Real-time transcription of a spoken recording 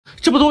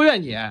这不都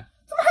怨你？怎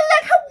么还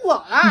赖看我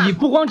了？你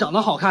不光长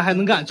得好看，还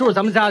能干，就是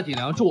咱们家的顶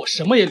梁柱，我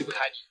什么也离不开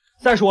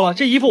你。再说了，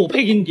这衣服我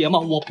配给你叠吗？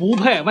我不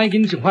配，万一给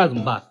你整坏怎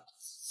么办？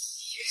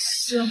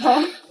是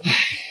吗？唉，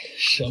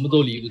什么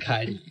都离不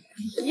开你。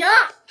呀，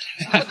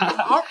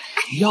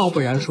要不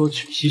然说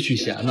娶妻娶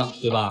贤呢，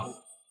对吧？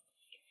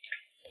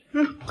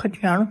可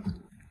甜了。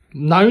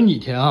哪有你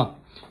甜啊？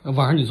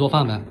晚上你做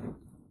饭呗。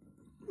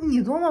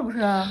你做吗？不是？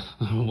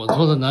我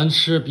做的难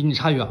吃，比你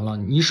差远了。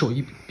你手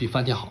艺比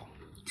饭店好。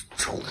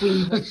吹！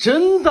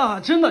真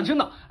的。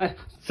哎，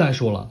再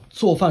说了，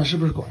做饭是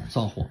不是管人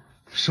造货？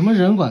什么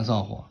人管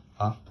造货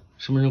啊？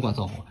什么人管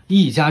造货？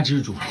一家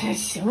之主。哎呀，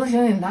行不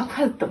行？你拿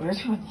筷子等着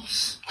去吧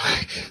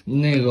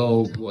你。那个，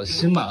我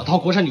新买了套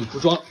国产女仆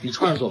装，你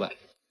穿着做呗。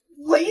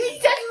我一个一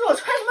家之主，我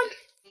穿什么？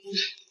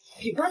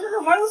你刚才在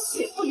玩游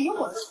戏，不理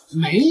我。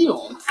没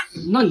有，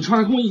那你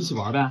穿上跟我一起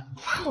玩呗。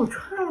怕我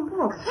穿上不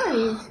好看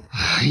一起。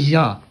哎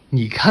呀，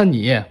你看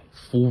你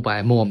肤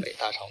白貌美，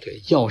大长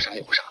腿，要啥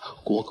有啥，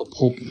裹个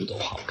破布都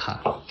好看。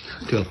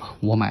对了，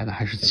我买的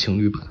还是情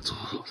侣版，走，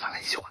咱俩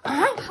一起玩。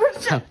啊，不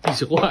是，咱一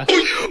起玩。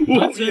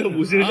我今天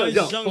5星上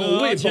将，保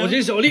卫保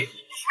健小丽。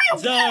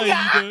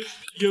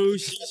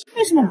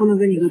为什么不能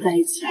跟你哥在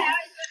一起？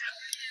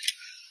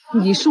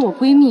你是我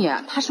闺蜜，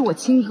他是我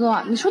亲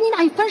哥，你说你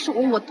俩一分手，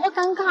我多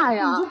尴尬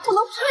呀！你就不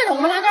能盼着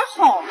我们俩点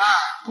好吗？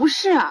不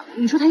是，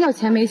你说他要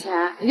钱没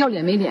钱，要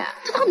脸没脸，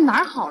这到底哪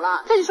儿好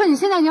了？再就说你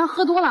现在你要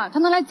喝多了，他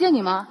能来接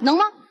你吗？能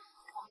吗？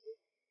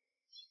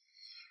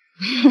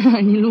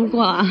你路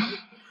过啊？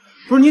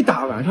不是你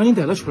大晚上你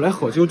带他出来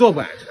喝酒多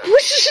不安全。不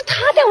是，是他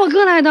带我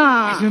哥来的。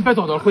行，别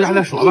叨叨，回家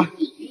再说吧。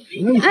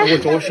那你说我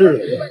找事了？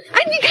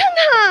哎，你看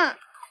他。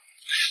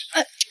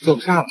做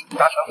啥了？打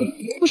啥了？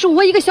不是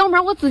我一个小妹，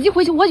我自己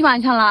回去我就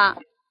安全了。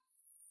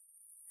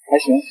还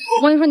行。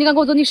我跟你说，你敢跟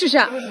我走，你试试。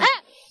哎，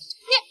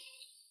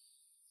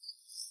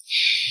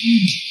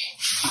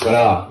回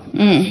来了。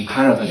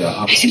看着他点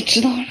啊。行，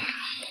知道了。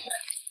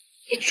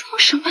你装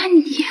什么你？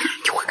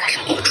你会干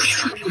啥？我出去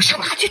说，我上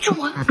哪去住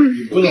啊？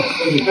不用，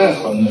你别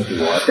喝那么多，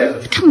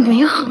他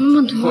没喝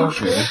那么多。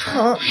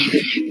好，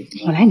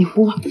我来，你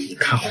呼吧。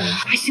看好了。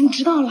哎，行，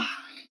知道了。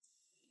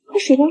喝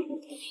水吧。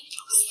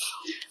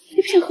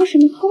你不想喝水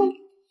吗？喝吧。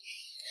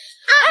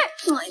哎，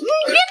你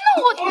别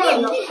弄我！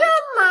你干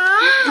嘛？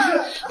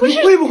不是，你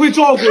会不会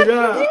照顾人？你弄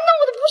的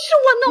不是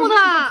我弄的。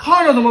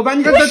烫着怎么办？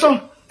你看再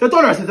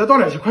倒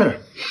点去，快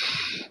点。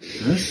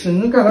真是，你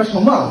能干点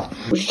什么？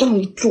我让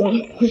你装。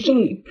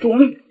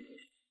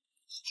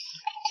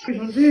醉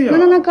成这样。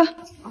那哥，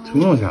什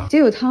么东西啊？姐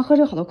有汤，喝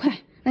这好得快。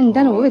那你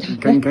带着我喂他。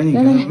赶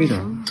紧喂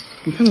点。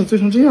你看他醉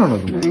成这样了，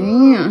怎么？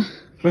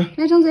哎呀，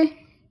来张嘴。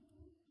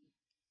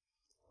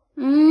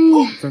哎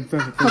呀，再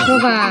好喝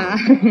吧？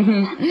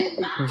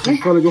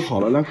喝了就好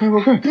了，来，快！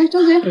来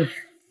张嘴，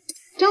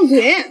张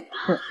嘴。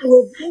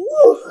我不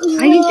喝。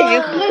哎，你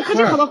得喝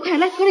这好得快，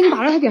来喝了你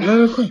打着他点。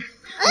来，快！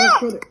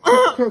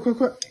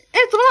快！哎，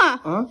怎么了？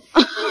啊？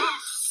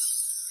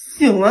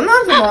醒了呢？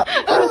怎么？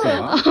醒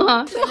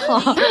了？这么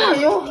好，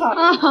又好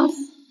啊！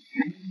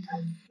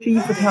这衣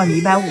服他要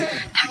你150，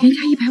他给人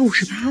家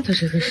158，他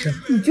这个是。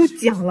你就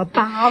讲了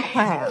8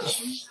块啊！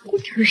我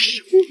点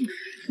什么？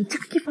你这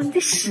个地方你得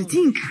使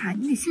劲看，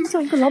你得先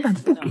叫一个老板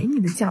不给你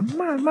的价，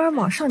慢慢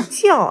往上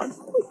叫。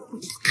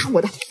看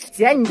我的，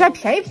姐，你再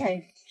便宜，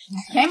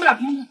便宜不了。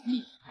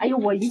哎呦，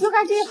我一个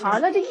干这一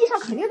行的，这衣裳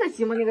肯定得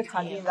积木那个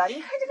长进的。你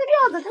看这个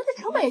料子，它的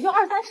成本也就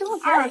20-30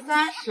块钱。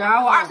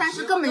20-30，我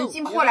20-30根本就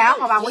进不过来，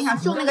好吧？我想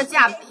就那个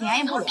价，便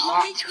宜不了。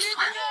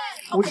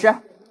50，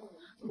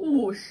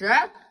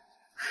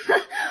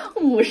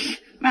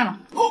卖了。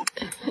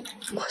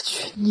我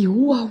去，牛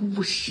啊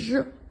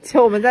！50。姐，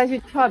我们再去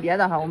挑别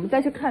的哈，我们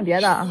再去看别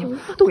的啊。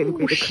贵的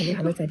肯定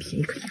还能再便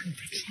宜，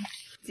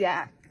姐，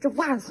这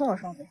袜子送我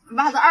双倍。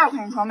袜子20块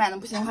钱一双卖的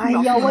不行。哎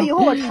呀，我以后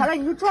我查了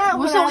你就赚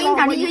回来了。不是，我跟你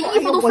讲，这个衣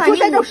服都算你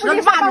50了，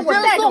袜子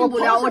真送不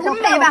了，我真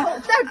没办法。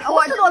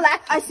我这都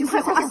来。哎，行，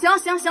快，行，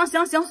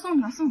送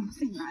你了。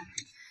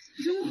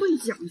你真会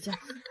讲价。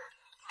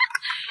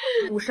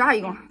52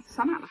一共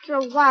，3码吧。这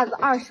袜子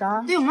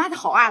20。对，我妈的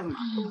好袜子嘛。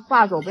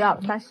袜子我不要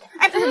了，30。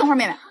哎，不是，等会儿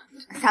妹妹，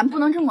咱不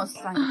能这么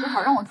算，你最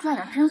好让我赚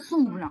点，真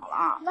送不了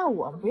了。那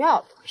我不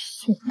要。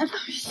那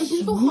其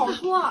实都好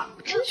说，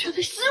我真觉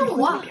得是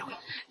我。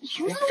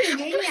凭什么得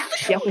给你？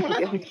别会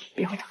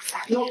整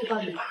30。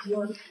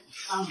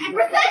哎，不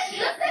是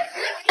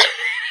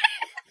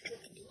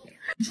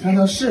30。穿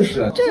上试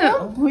试。这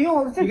不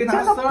用，这真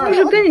的不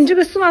是跟你这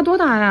个丝袜多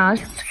大呀？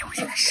所以我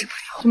现在试不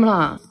了。怎么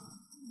了？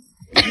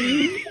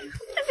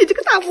你这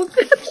个大拇哥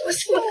不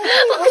是我，哎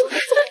呦，我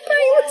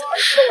这么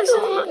瘦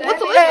我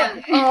怎么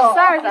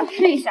？32试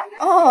一下。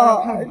哦，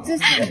这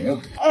是，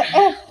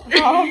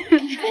好。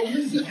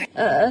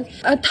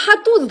他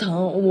肚子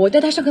疼，我带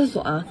他上厕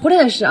所啊，回来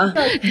再试啊。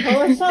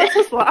上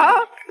厕所啊？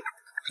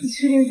你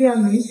确定这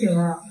样能行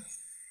啊？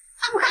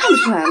他不看不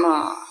出来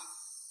吗？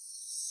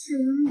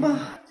行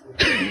吧。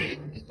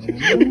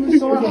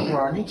稍等会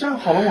儿，你站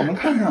好了，我们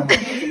看看吧，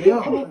怎么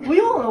样？不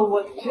用了，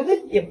我觉得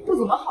也不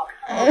怎么好看。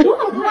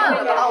不看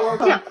了啊！我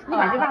这样，你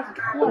把这袜子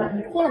脱了，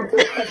你脱了我就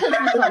看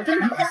看了，真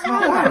的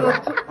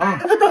啊！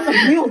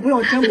不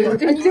用，真不用，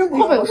这真不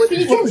用。我第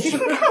一件事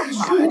看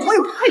啥？我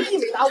有快递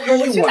没拿，我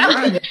去拿。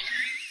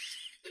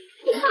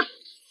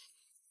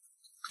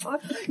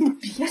你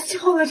别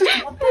笑了，这怎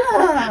么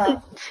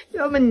办？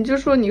要不你就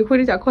说你会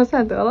这假扩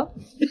散得了。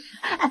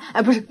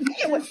哎，不是，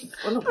我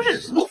不是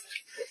你，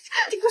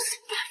这个是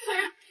办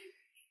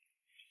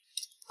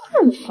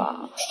法。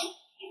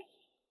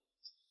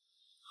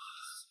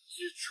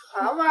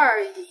船味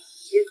儿也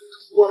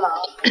多了。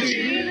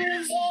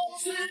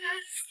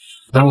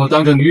让我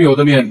当着女友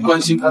的面关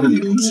心她的女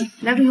同事。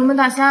来个油焖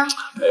大虾。哎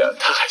呀，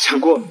她还想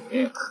过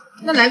敏。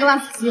那来个辣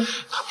子鸡。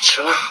她不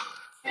吃辣。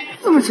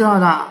怎么知道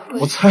的？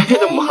我猜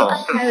的嘛。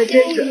猜的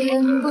真准。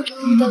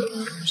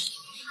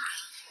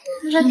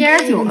那再点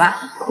点酒吧，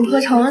我喝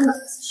常温的。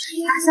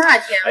大夏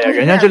天。哎呀，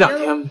人家这2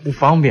天不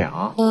方便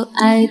啊。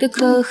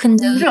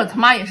这他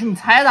妈也是你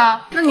猜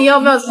的？那你要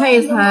不要猜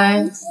一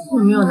猜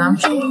有没有男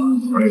朋友？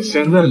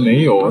现在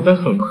没有，但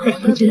很快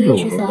他就有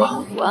了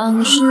吧？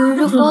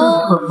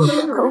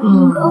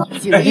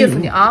几个意思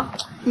你啊？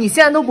你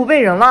现在都不背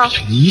人了？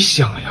你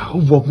想呀，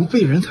我不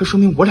背人才说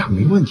明我俩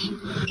没问题，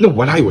那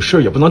我俩有事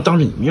儿也不能当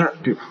着你面，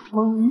对吧？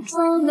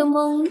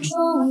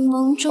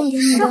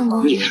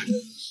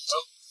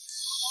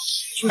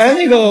哎，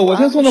那个，我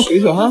先送他回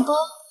去哈。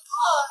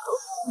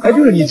哎，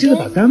对了，你记得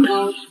打单吗？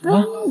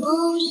啊？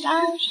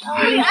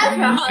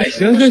哎，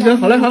行，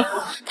好嘞，好。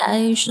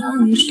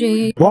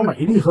王美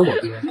丽和我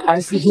哥还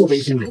私自微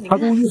信了，他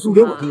故意输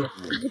给我哥。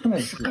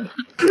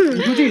你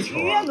就这球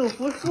啊？愿赌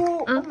服输，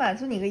我满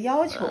足你个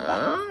要求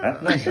吧。哎，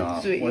那行啊，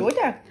嘴有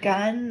点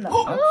干呢。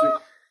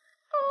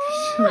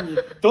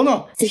等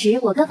等。此时，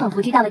我哥仿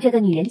佛知道了这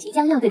个女人即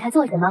将要对他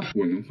做什么。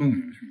我能放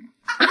进去吗？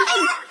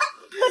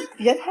那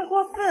别太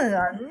过分啊！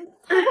你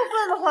太过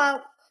分的话，我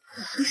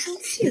会生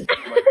气的。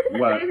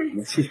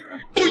我气拳，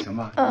行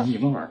吧？你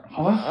们玩，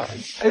好吧？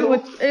哎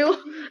呦，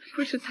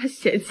不是他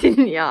嫌弃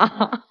你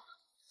啊？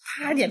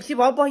他脸皮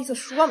薄，不好意思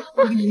说嘛。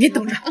你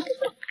等着。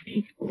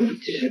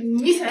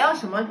你想要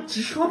什么，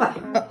直说吧。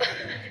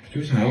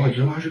就想要个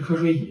直滑式瞌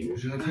睡椅，我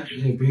觉得看时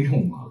间也不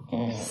用嘛。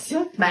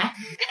行，买。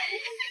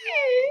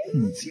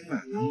你今晚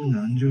能不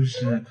能就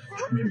是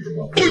出去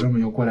玩？我哥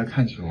们要过来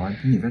看球啊，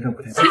你在这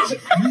不太对劲。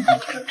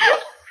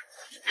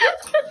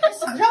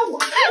想让我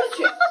出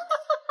去？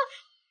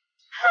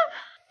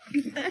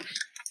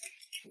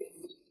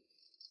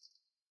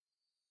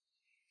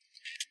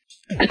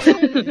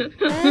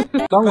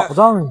当老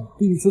丈人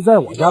第一次在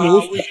我家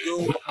留宿。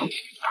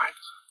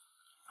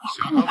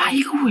看你爸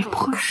一个尾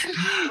婆似的。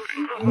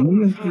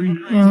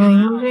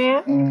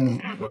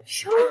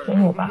小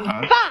朋友吧。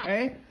爸，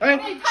哎，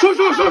说，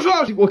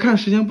我看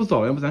时间不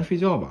早了，要不咱睡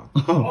觉吧？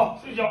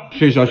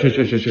睡觉，睡。我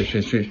跟你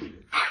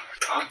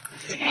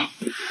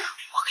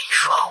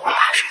说，我爸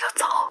睡得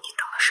早，你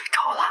等他睡着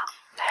了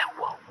来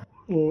我。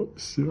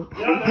行。干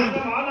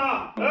嘛呢？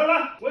来，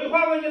我有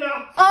话问你俩。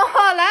哦，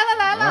来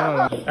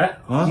了。哎，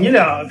你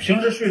俩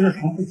平时睡这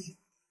床不挤？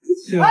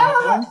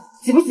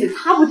挤不挤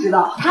他不知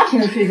道，他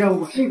平时睡这，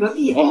我睡隔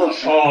壁。哦，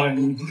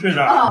你不睡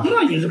这儿？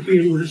那你这被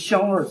褥这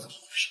香味儿怎么回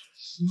事？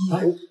哎，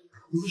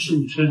不是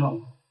你身上吗？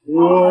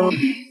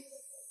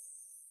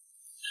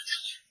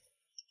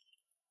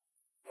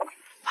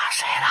爸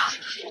睡了，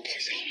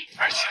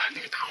而且还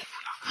那个大呼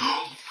呢，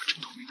我枕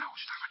头没拿，我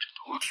去拿个枕头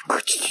啊。快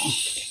去。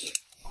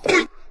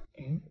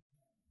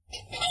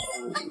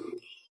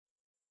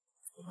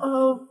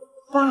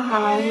爸，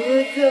你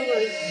这么……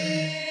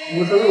我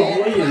这老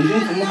我眼睛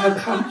怎么还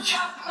看不清啊？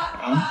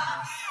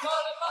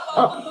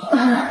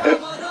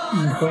你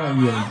爸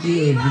眼睛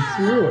也不错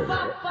呀。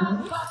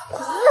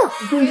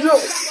不用。